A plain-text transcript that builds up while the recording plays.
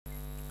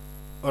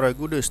Alright,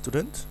 good day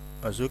student.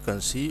 As you can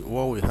see,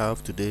 what we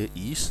have today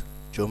is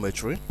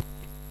geometry.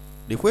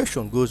 The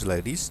question goes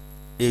like this.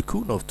 A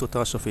cone of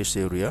total surface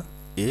area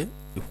A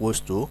equals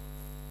to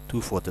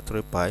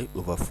 243 pi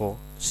over 4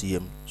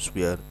 cm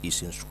squared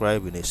is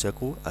inscribed in a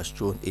circle as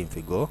shown in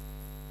figure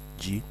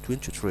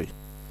G23.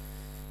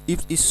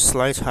 If its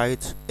slice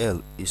height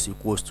L is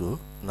equals to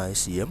 9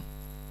 cm,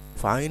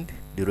 find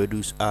the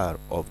radius R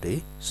of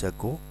the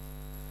circle.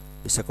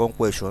 The second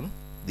question,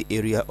 the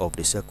area of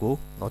the circle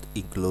not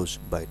enclosed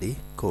by the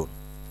cone.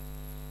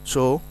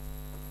 So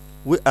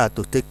we are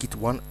to take it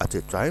one at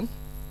a time.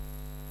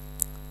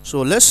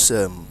 So let's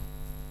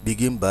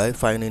begin by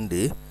finding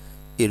the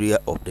area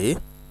of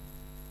the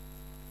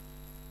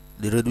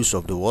radius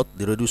of the what?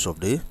 The radius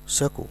of the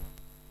circle.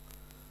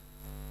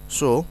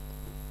 So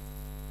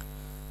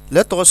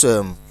let us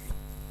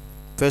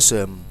first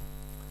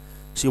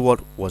see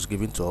what was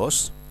given to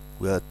us.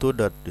 We are told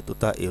that the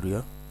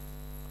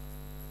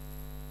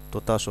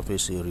total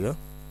surface area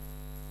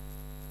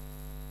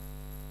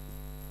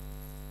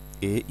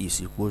A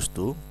is equals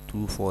to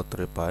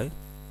 243 pi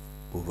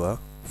over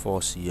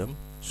 4 cm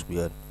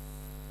squared,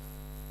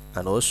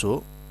 and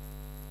also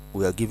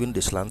we are given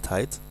the slant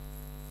height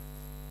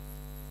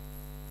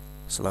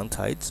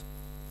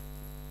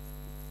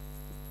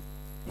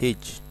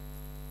H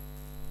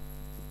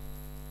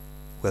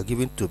we are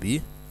given to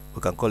be,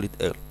 we can call it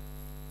L.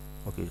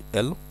 Okay,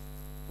 L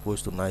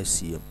equals to 9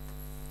 cm.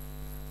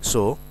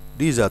 So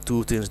these are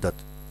two things that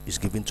is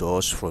given to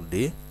us from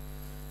the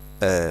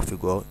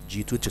figure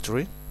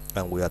G23,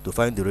 and we have to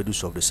find the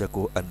radius of the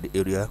circle and the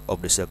area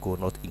of the circle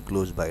not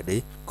enclosed by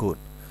the cone.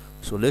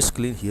 So let's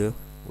clean here.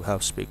 We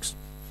have space.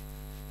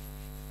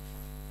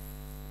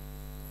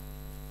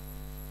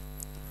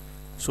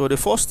 So the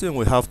first thing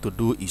we have to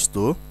do is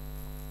to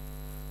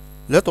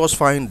let us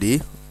find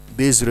the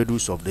base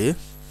radius of the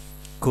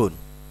cone.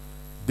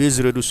 Base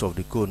radius of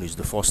the cone is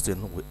the first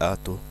thing we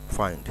have to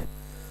find.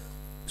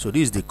 So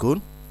this is the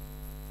cone.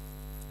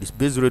 This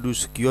base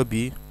radius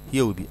QB,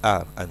 here will be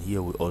R, and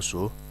here will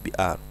also be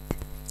R.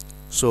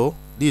 So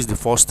this is the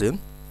first thing.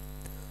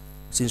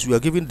 Since we are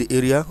given the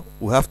area,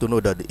 we have to know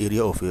that the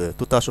area of a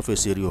total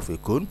surface area of a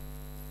cone,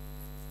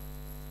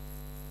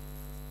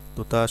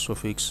 total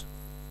surface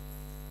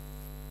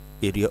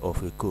area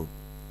of a cone,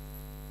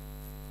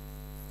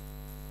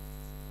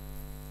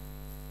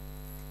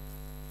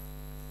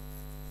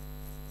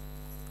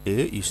 A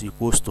is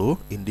equals to,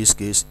 in this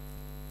case,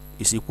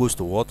 is equals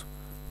to what?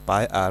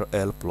 Pi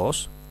RL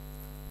plus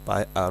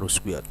pi R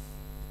squared.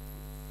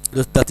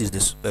 That is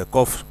this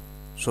curved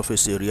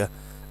surface area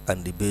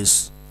and the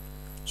base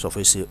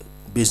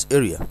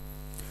area.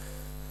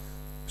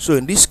 So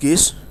in this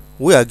case,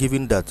 we are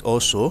given that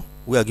also,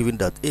 we are given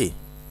that A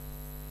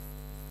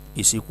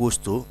is equals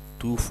to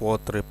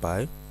 243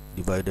 pi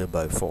divided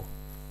by 4.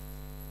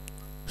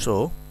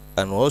 So,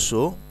 and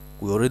also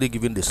we already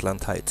given the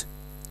slant height.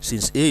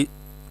 Since A,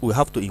 we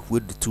have to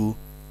equate the two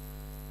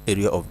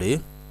area of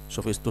the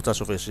total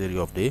surface area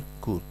of the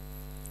cone.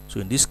 So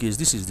in this case,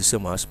 this is the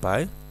same as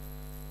pi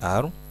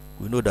R.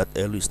 We know that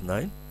L is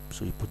 9,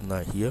 so you put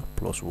 9 here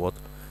plus what?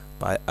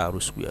 Pi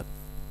R squared.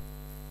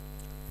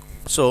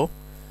 So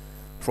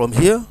from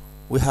here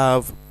we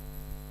have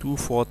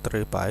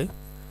 243 pi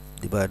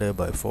divided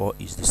by 4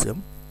 is the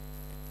same.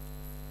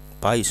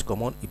 Pi is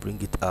common, you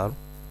bring it R,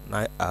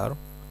 9R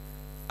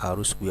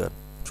R squared,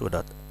 so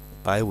that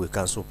pi will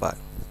cancel pi.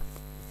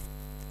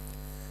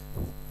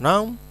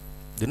 Now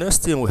the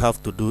next thing we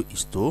have to do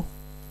is to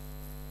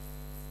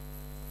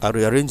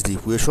rearrange the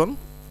equation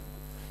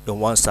on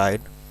one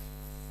side,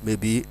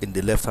 maybe in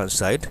the left hand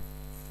side,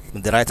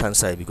 in the right hand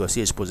side, because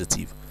here is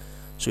positive.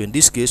 So in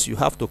this case, you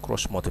have to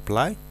cross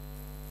multiply.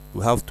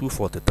 We have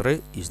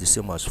 243 is the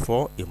same as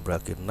 4 in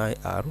bracket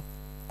 9R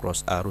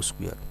cross R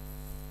squared.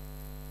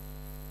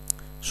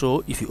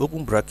 So if you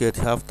open bracket,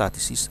 you have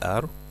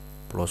 36R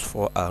plus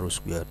 4R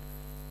squared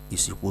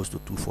is equals to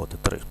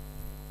 243.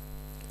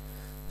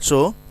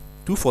 So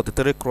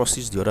 243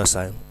 crosses the other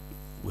side,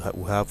 we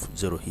have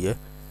 0 here.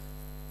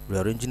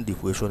 Rearranging the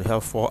equation, we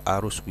have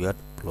 4R squared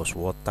plus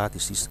what?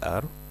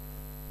 36R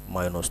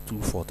minus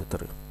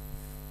 243.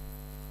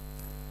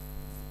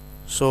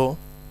 So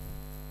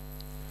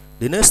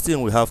the next thing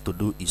we have to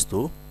do is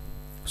to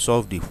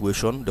solve the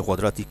equation, the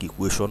quadratic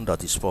equation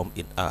that is formed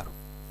in R.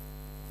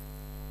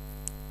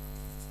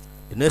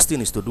 The next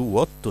thing is to do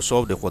what? To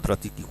solve the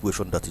quadratic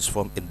equation that is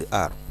formed in the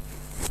R.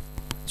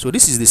 So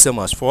this is the same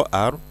as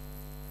 4R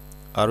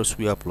R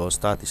squared plus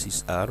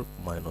 36R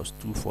minus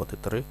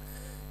 243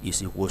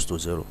 is equals to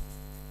 0.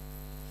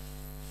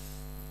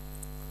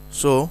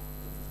 So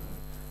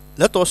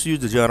let us use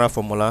the general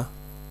formula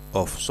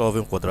of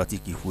solving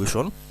quadratic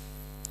equation.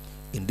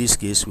 In this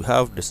case, we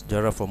have this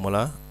general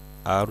formula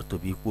R to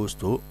be equals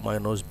to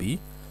minus B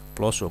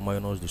plus or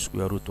minus the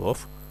square root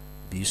of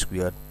B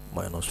squared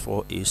minus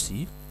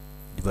 4AC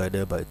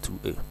divided by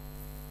 2A,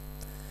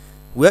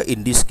 where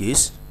in this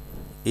case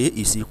A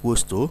is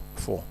equals to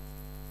 4,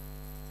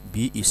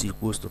 B is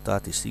equals to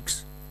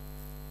 36,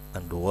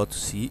 and what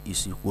C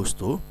is equals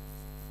to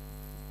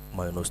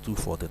minus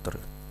 243.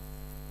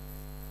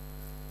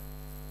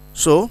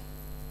 So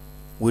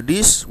with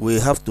this, we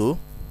have to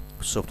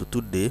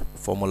substitute the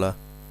formula.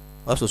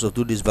 We have to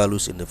substitute these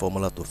values in the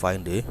formula to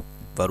find the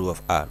value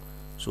of r.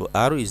 So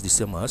r is the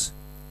same as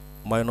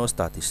minus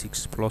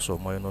 36 plus or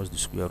minus the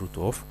square root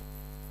of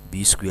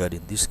b squared.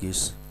 In this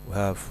case, we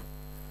have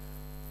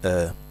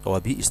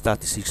our b is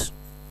 36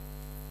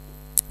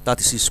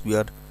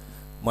 squared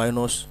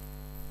minus,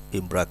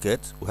 in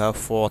bracket we have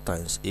 4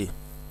 times a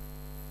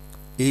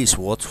is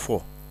what?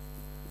 4,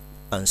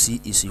 and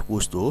c is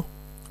equals to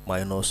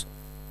minus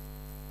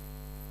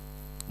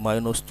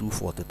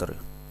 243.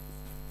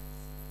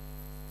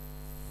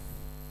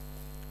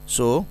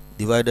 So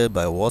divided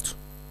by what?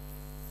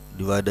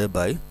 Divided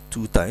by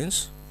 2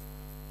 times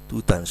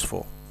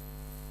 4.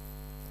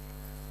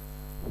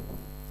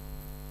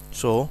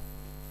 So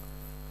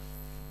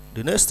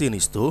the next thing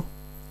is to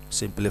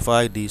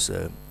simplify this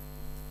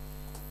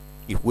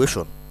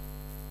equation.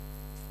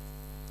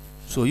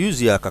 So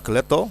use your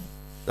calculator.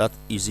 That's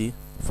easy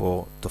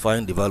to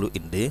find the value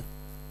in the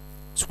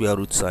square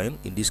root sign.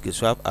 In this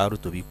case, we have r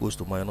to be equals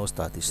to minus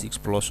 36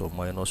 plus or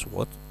minus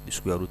what? The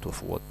square root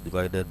of what?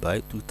 Divided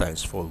by 2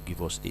 times 4 will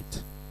give us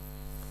 8.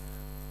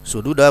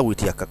 So do that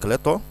with your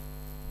calculator.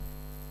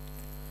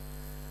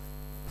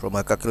 From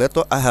my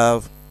calculator, I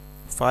have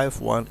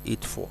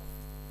 5184.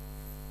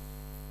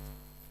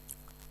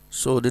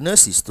 So the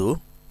next is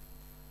to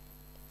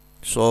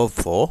solve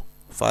for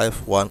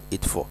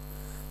 5184.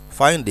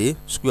 Find the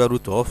square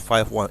root of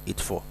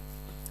 5184.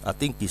 I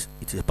think it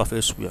is a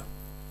perfect square.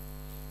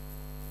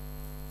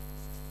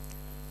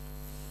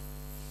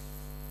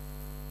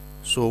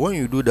 So when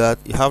you do that,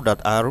 you have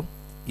that r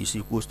is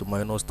equals to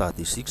minus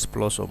 36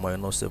 plus or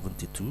minus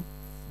 72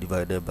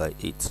 divided by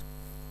 8.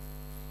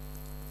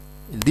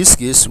 In this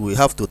case, we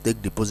have to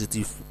take the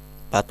positive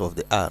part of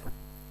the r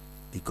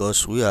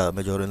because we are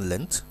measuring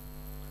length.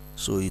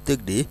 So you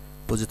take the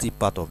positive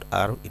part of the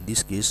r. In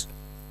this case,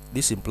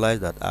 this implies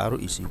that r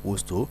is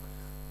equals to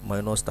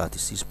minus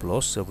 36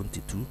 plus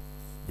 72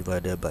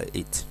 divided by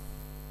 8.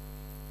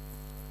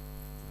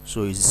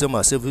 So it's the same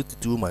as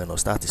 72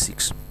 minus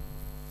 36.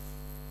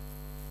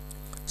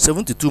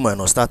 72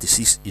 minus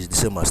 36 is the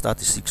same as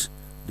 36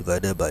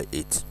 divided by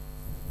 8.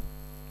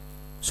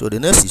 So the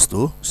next is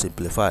to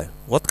simplify.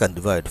 What can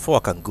divide?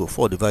 4 can go.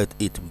 4 divided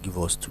 8 will give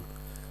us 2.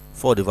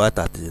 4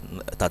 divided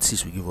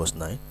 36 will give us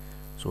 9.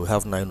 So we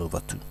have 9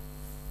 over 2.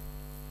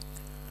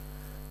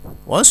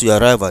 Once you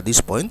arrive at this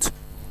point,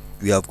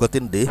 we have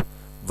gotten the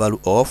value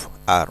of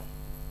r.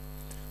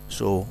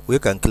 So we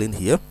can clean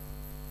here.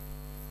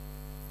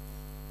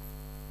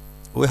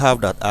 We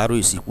have that r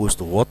is equals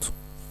to what?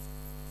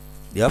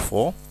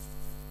 Therefore,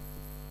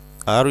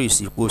 r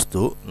is equals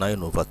to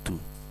 9 over 2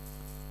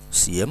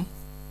 cm.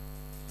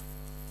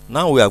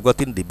 Now we have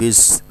gotten the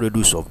base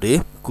radius of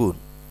the cone.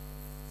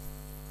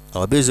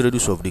 Our base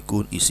radius of the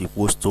cone is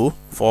equals to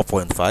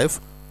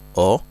 4.5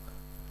 or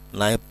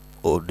 9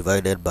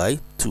 divided by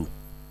 2.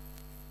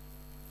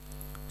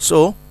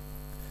 So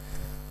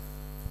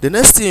the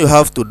next thing you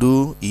have to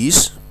do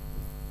is,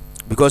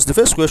 because the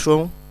first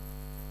question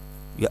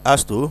you are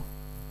asked to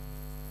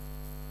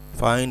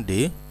find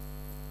the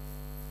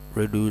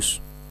radius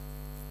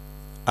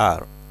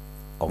r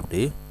of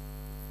the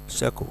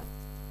circle,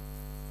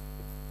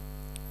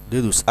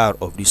 radius r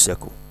of this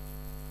circle.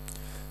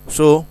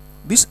 So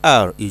this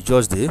r is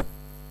just the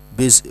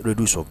base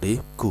radius of the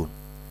cone.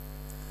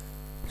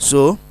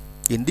 So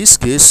in this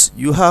case,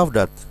 you have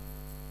that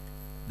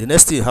the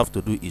next thing you have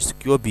to do is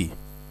QB.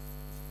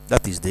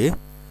 That is the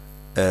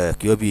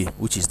QB,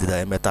 which is the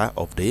diameter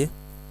of the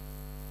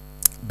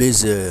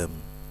base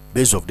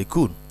of the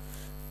cone,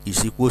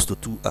 is equals to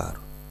 2r.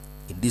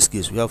 In this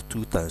case, we have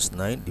 2 times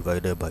 9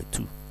 divided by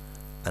 2,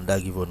 and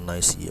that gives us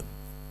 9 cm,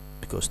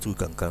 because 2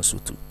 can cancel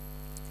 2.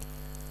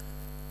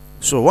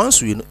 So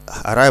once we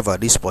arrive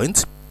at this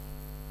point,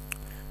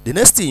 the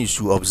next thing you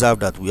should observe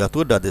that we are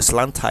told that the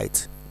slant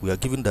height, we are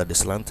given that the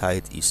slant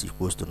height is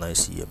equals to 9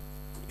 cm.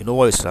 You know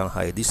what is slant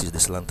height? This is the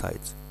slant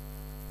height.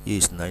 Here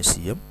is 9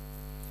 cm,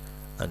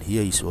 and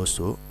here is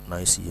also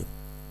 9 cm.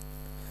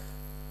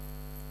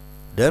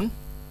 Then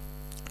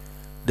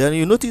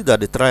you notice that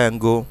the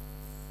triangle,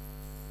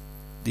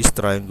 this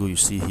triangle you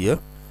see here,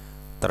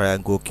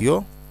 triangle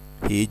QHB,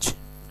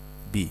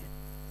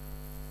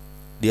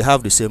 they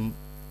have the same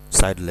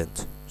side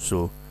length.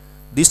 So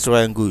this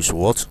triangle is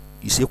what?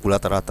 Is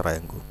equilateral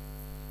triangle.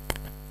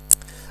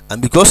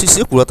 And because it's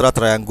equilateral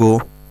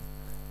triangle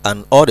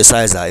and all the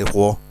sides are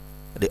equal,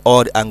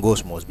 all the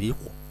angles must be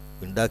equal.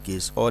 In that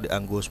case, all the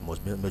angles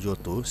must be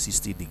measured to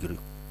 60 degrees.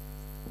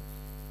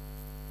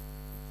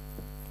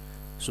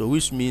 So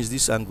which means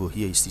this angle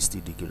here is 60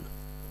 degrees.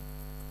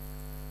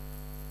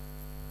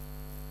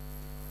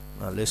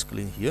 Now let's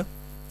clean here.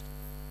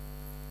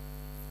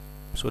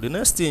 So the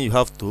next thing you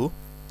have to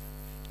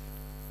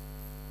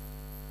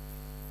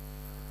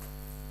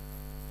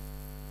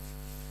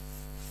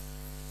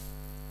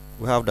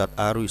we have that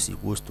r is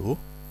equals to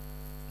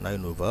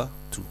 9 over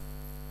 2.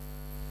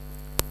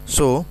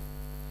 So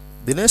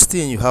the next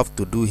thing you have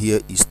to do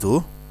here is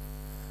to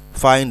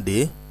find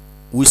the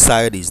which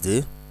side is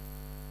the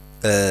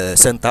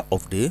center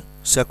of the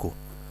circle.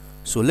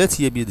 So let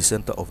here be the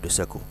center of the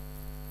circle.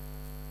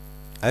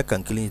 I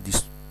can clean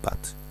this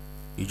part.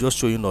 It's just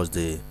showing us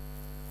the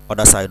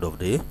other side of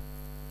the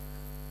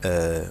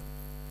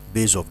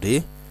base of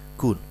the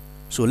cone.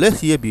 So let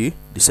here be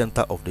the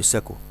center of the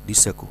circle,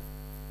 this circle.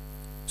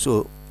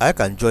 So I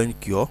can joining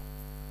cure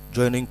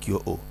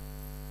O,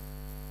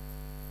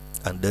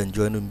 and then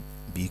joining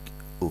big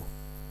O.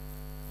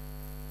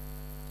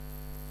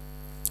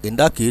 In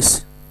that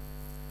case,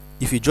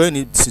 if you join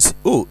it, since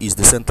O is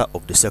the center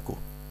of the circle,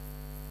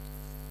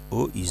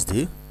 O is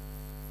the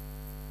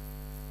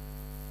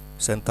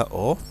center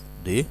of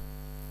the,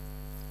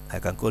 I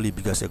can call it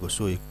bigger circle,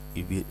 so it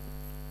be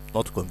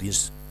not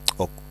convinced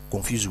or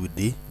confused with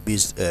the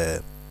base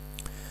the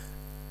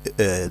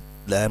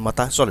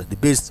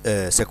base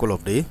circle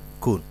of the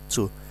cone.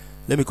 So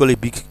let me call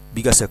it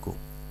bigger circle.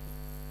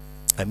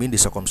 I mean the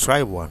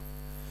circumscribed one.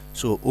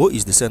 So O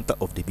is the center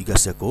of the bigger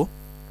circle,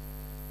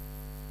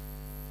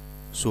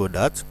 so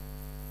that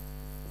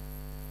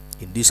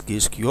in this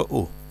case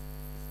QO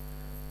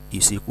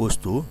is equals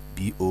to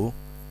BO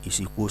is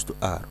equals to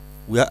R,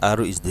 where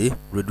R is the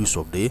radius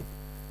of the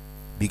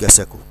bigger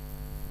circle.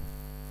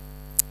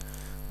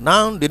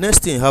 Now the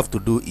next thing you have to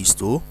do is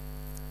to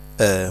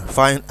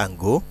find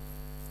angle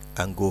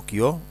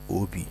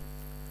QOB.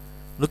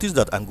 Notice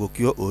that angle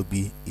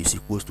QOB is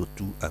equals to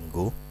 2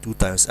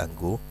 times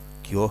angle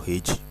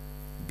QHB.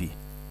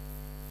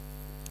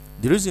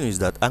 The reason is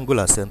that angle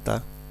at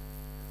center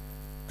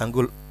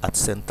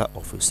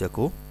of a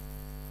circle,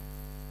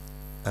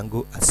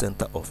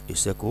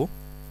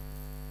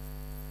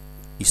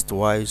 is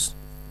twice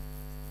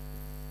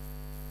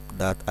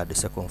that at the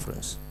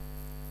circumference,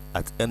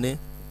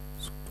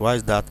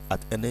 twice that at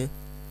any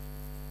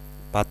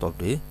part of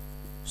the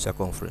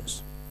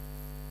circumference.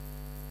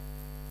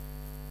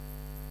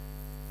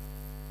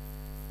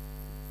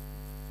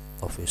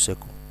 Of a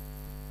circle.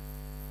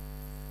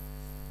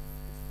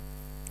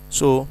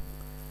 So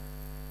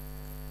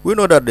we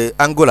know that the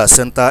angle at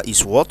center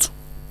is what?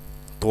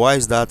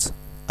 Twice that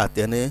at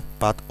any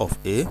part of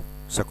a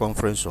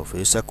circumference of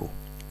a circle,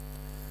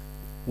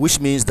 which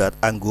means that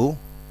angle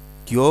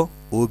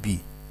QOB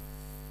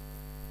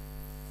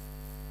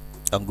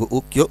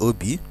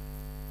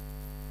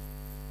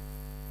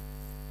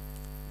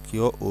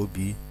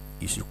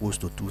is equals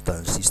to 2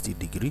 times 60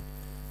 degree,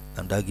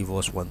 and that gives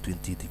us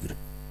 120 degree.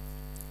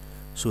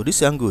 So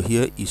this angle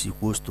here is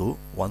equals to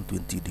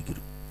 120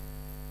 degree.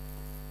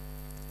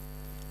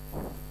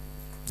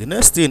 The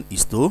next thing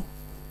is to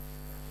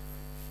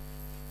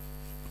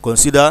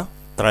consider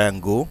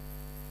triangle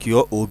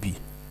QOB.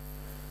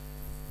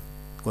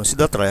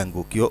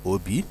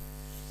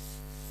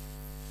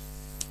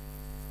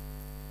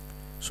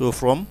 So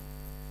from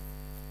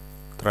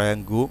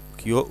triangle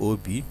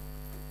QOB,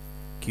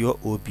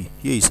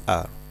 here is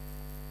R,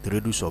 the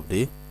radius of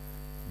the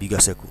bigger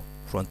circle.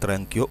 From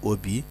triangle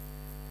QOB,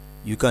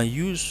 you can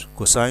use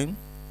cosine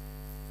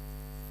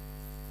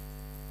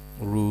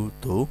rule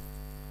to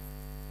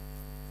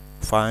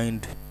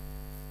find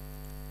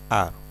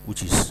R,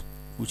 which is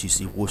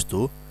equals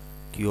to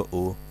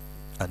QO,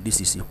 and this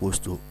is equals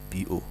to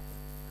BO.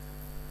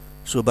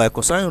 So by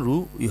cosine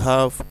rule, you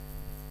have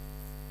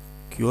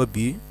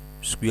QB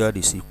squared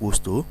is equals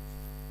to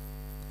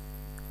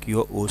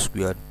QO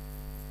squared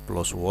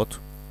plus what?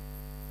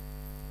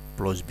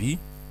 Plus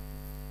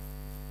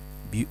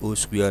BO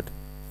squared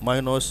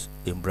minus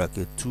in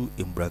bracket 2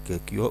 in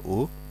bracket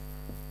QO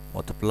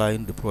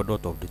multiplying the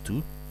product of the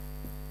two,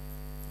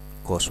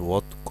 cos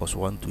what? Cos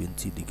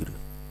 120 degree.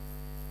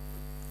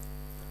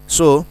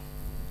 So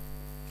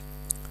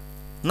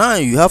now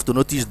you have to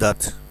notice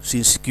that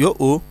since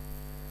QO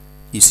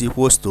is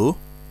equals to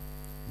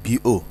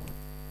BO,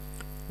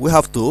 we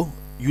have to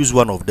use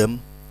one of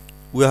them.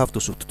 We have to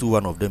substitute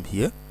one of them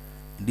here.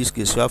 In this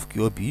case, we have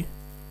QB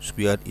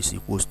squared is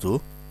equals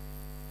to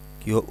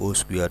QO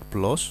squared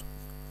plus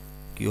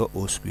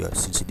QO squared,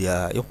 since they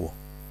are equal,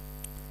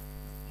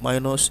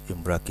 minus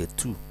in bracket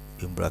 2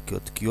 in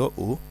bracket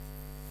QO.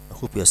 I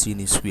hope you are seeing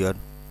it, squared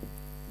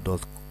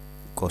dot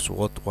cos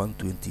what?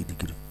 120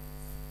 degree.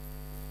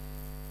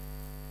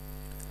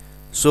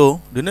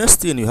 So the next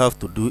thing you have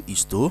to do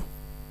is to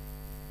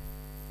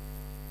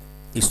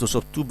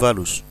substitute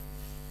values.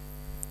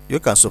 You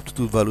can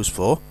substitute values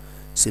for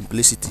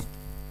simplicity.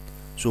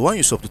 So when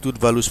you substitute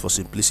values for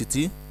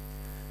simplicity,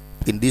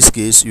 in this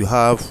case you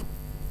have,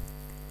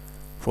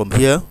 from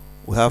here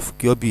we have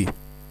QB.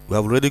 We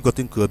have already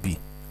gotten QB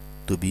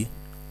to be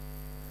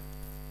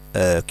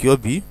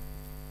QB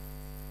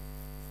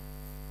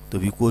to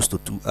be equals to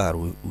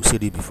 2R. We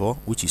said it before,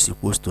 which is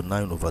equals to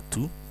 9 over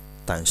 2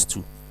 times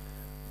 2,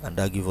 and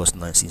that gives us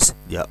 9 since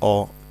they are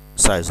all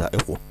sides are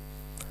equal.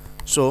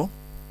 So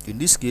in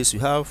this case you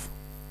have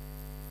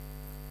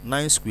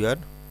 9 squared,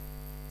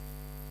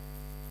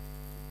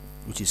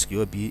 which is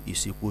QB,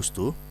 is equals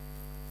to,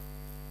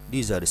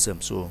 these are the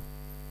same, so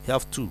you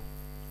have 2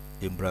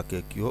 in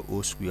bracket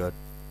QO squared,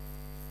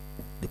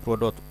 the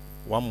product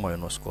 1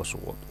 minus cos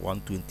what?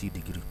 120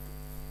 degree.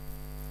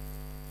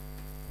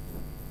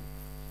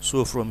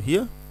 So from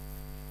here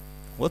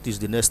what is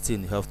the next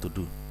thing you have to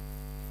do?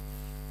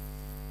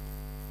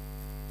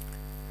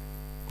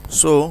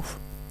 So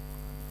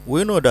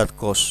we know that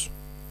cos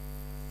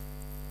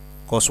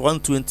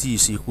 120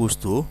 is equals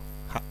to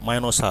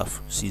minus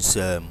half, since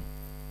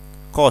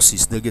cos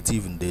is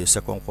negative in the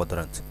second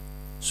quadrant.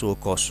 So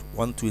cos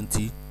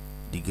 120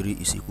 degree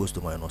is equals to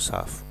minus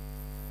half.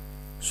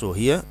 So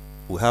here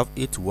we have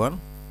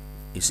 81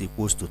 is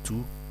equals to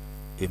 2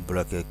 in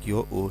bracket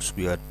QO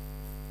squared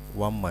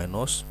 1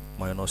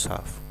 minus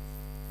half.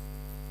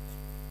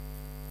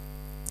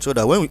 So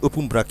that when we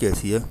open bracket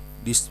here,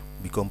 this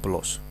become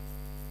plus.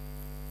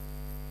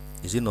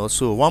 Is it not?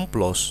 So 1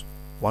 plus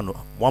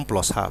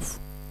half.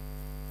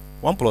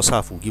 1 plus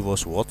half will give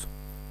us what?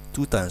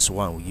 2 times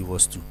 1 will give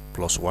us 2.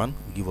 Plus 1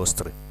 will give us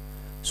 3.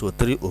 So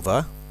 3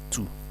 over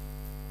 2.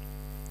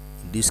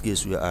 In this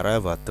case, we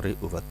arrive at 3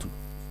 over 2.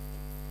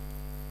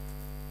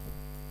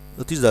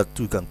 Notice that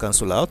 2 can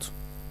cancel out.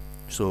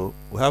 So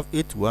we have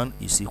 81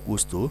 is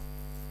equals to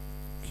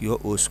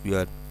QO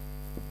squared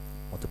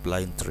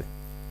multiplying 3.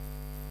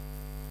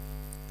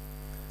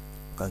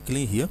 Can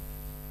clean here.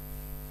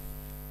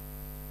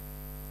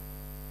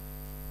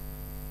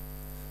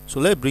 So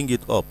let's bring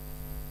it up.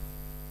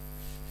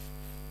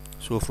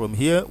 So from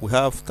here we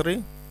have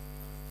 3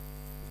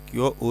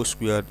 QO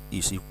squared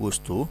is equals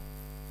to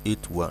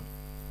 81.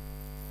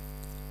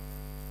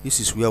 This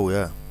is where we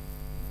are.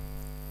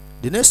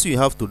 The next thing you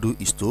have to do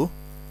is to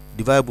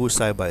divide both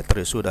sides by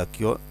 3 so that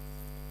QO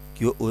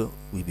will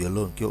be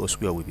alone, QO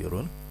squared will be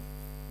alone.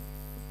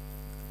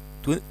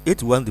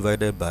 81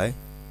 divided by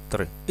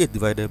 3. 8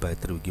 divided by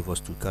 3 will give us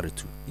 2, carry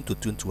 2. Into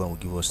 21 will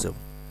give us 7.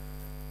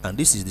 And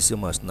this is the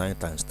same as 9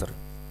 times 3.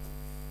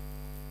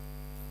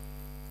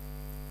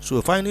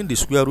 So finding the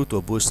square root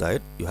of both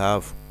sides, you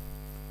have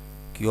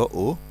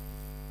QO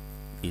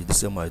is the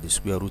same as the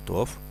square root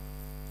of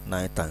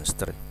 9 times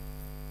 3.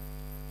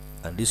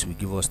 And this will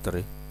give us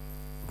 3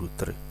 root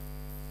 3.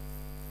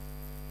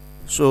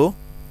 So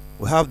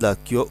we have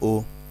that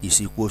QO is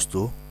equals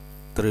to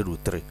 3 root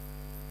 3.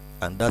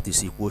 And that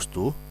is equals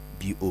to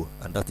BO,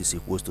 and that is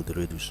equals to the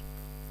radius.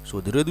 So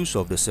the radius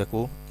of the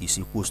circle is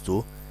equals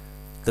to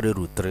 3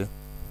 root 3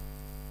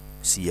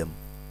 cm.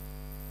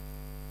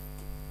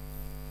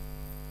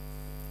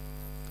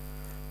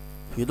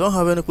 If you don't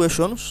have any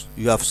questions,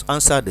 you have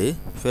answered the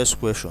first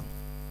question.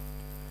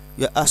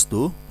 You are asked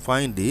to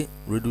find the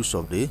radius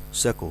of the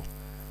circle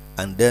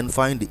and then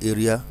find the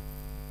area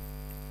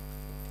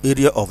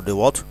of the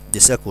what?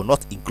 The circle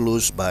not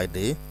enclosed by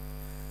the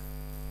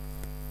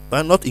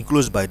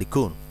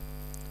cone.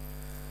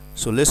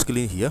 So let's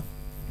clean here.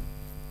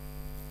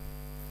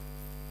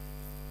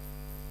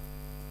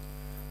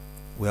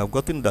 We have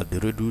gotten that the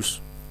radius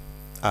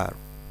R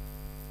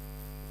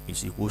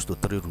is equals to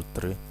 3 root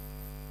 3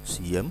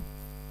 cm.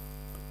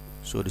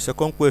 So the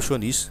second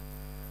question is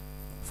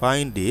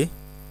find the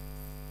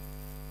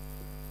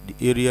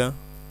area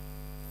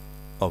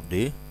of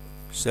the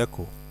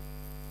circle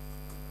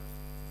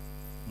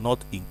not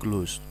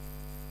enclosed.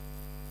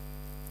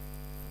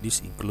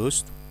 This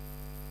enclosed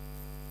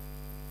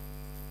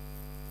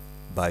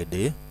by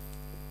the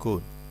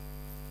cone.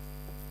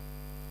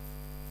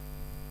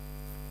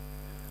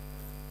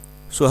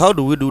 So how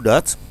do we do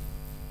that?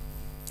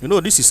 You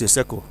know, this is a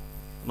circle,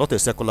 not a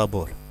circular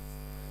ball.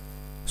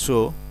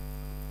 So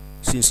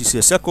since it's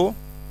a circle,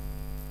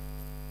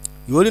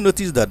 you only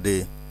notice that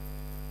the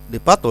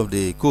part of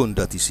the cone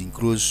that is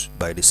enclosed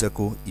by the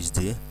circle is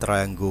the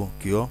triangle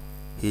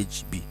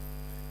QHB.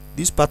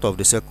 This part of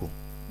the circle,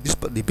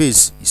 the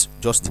base is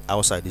just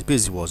outside. The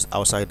base was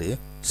outside the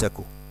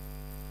circle.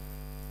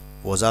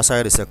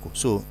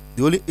 So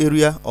the only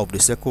area of the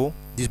circle,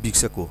 this big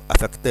circle,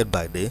 affected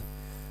by the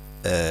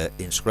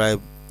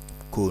inscribed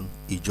cone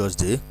is just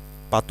the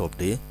part of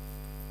the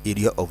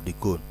area of the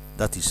cone,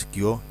 that is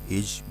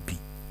QHB,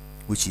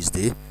 which is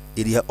the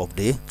area of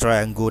the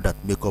triangle that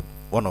make up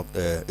one of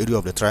the area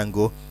of the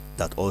triangle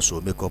that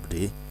also make up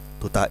the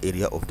total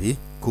area of the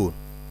cone.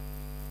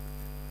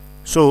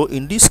 So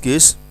in this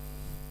case,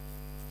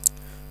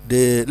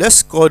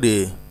 let's call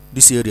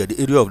this area the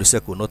area of the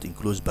circle not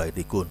enclosed by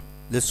the cone.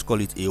 Let's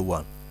call it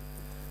A1,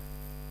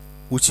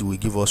 which will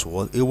give us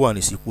what? A1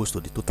 is equals to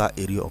the total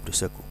area of the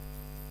circle.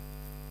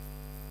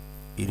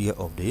 Area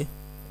of the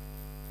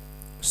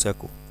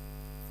circle,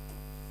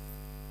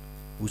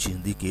 which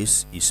in this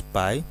case is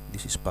pi.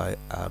 This is pi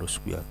r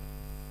squared.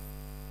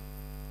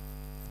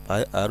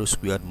 Pi r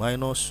squared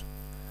minus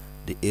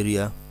the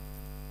area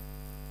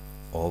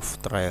of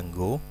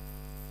triangle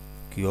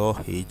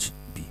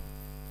QHB,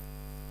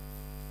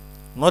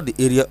 not the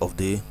area of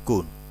the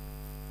cone,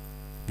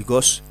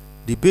 because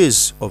the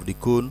base of the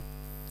cone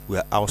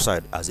were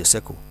outside as a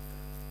circle.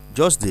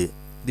 Just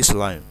this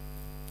line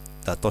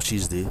that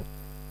touches the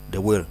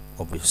wheel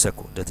of the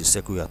circle, that is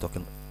circle we are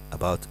talking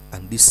about,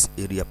 and this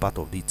area part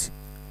of it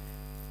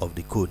of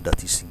the cone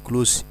that is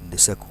enclosed in the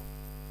circle,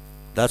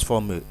 that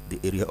form the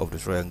area of the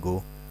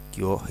triangle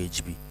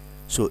QHB.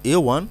 So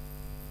A1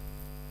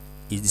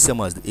 is the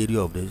same as the area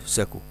of the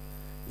circle.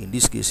 In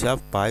this case, you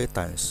have pi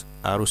times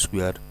r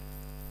squared.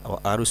 Our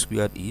r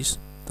squared is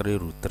 3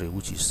 root 3,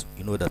 which is,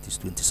 you know, that is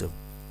 27,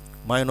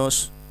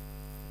 minus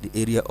the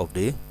area of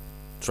the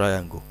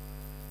triangle.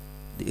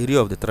 The area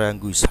of the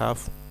triangle is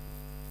half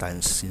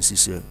times, since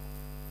it's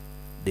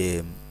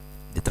the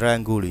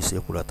triangle is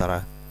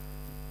equilateral,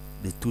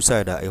 the two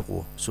sides are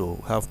equal,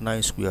 so half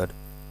 9 squared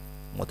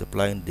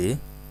multiplying the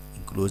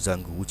enclosed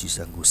angle, which is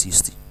angle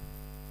 60.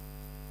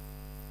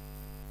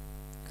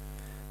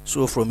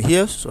 So from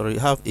here, sorry,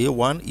 half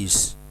A1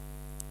 is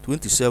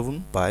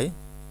 27 pi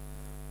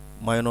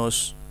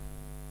minus,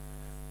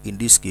 in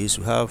this case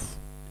we have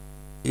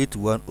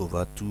 81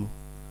 over 2.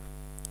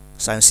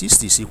 Sin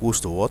 60 is equals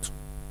to what?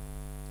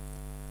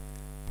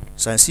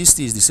 Sin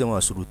 60 is the same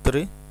as root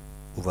 3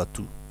 over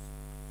 2.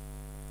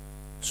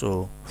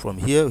 So from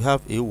here we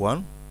have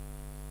A1,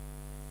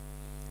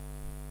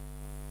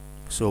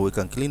 so we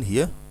can clean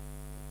here.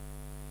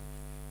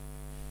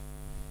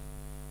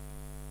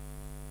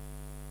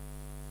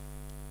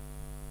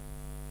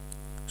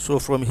 So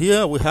from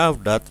here we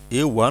have that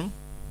A1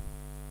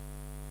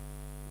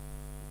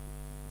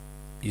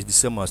 is the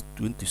same as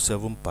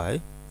 27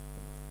 pi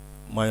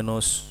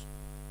minus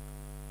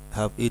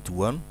have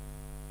 81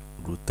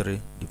 root 3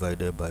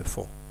 divided by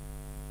 4.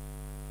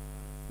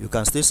 You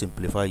can still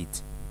simplify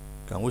it.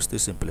 Can we still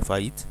simplify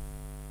it?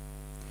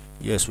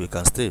 Yes, we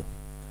can still.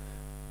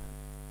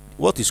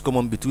 What is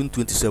common between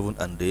 27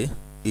 and the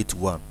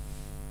 81?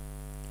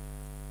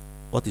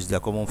 What is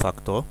their common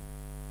factor?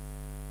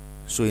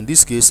 So in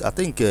this case, I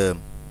think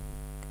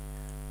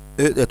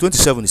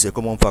 27 is a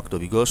common factor,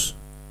 because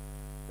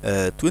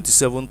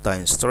 27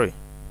 times 3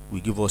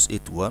 will give us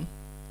 81.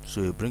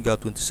 So you bring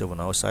out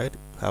 27 outside,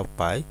 have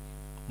pi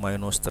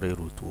minus 3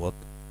 root what?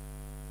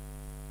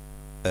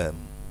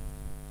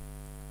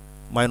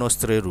 Minus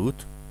 3 root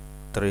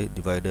 3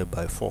 divided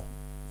by 4.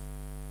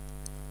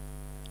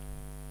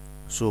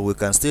 So we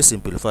can still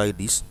simplify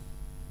this.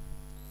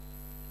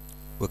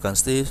 We can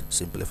still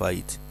simplify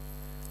it.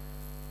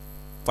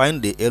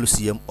 Find the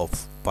LCM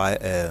of pi.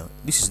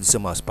 This is the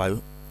same as pi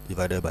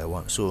divided by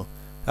 1. So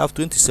have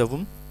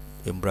 27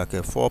 in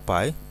bracket 4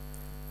 pi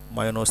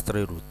minus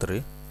 3 root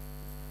 3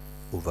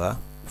 over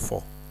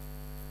 4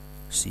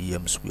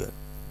 cm squared.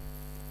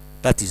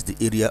 That is the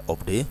area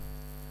of the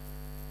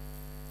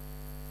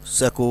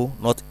circle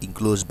not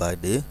enclosed by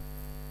the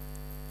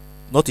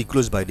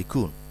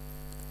cone.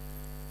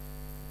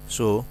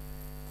 So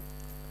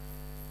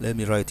let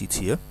me write it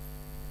here.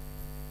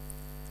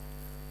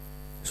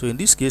 So in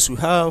this case we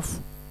have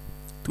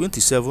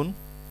 27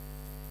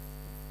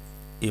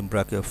 in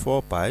bracket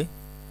 4 pi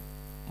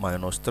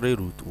minus 3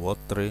 root what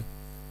 3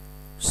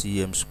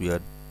 cm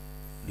squared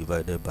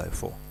divided by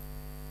 4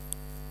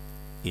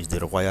 is the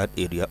required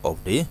area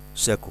of the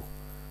circle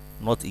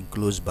not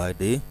enclosed by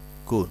the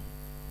cone.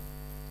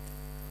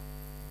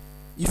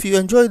 If you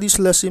enjoy this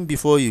lesson,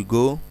 before you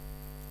go,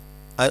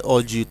 I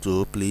urge you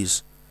to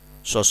please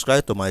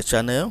subscribe to my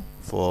channel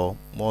for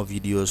more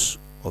videos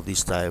of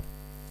this type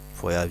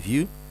for your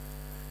view.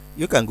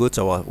 You can go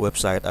to our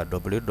website at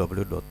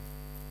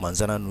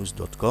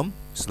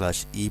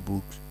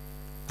www.manzananews.com/ebooks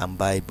and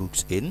buy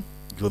books in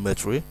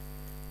geometry.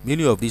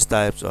 Many of these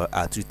types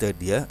are treated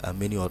there, and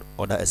many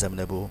other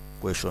examinable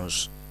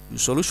questions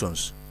with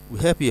solutions will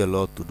help you a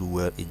lot to do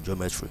well in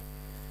geometry.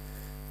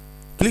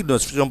 Click the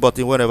notification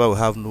button whenever we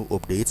have new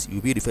updates.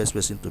 You'll be the first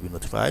person to be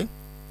notified.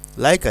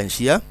 Like and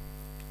share.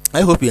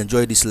 I hope you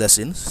enjoyed this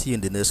lesson. See you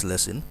in the next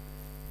lesson.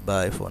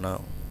 Bye for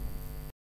now.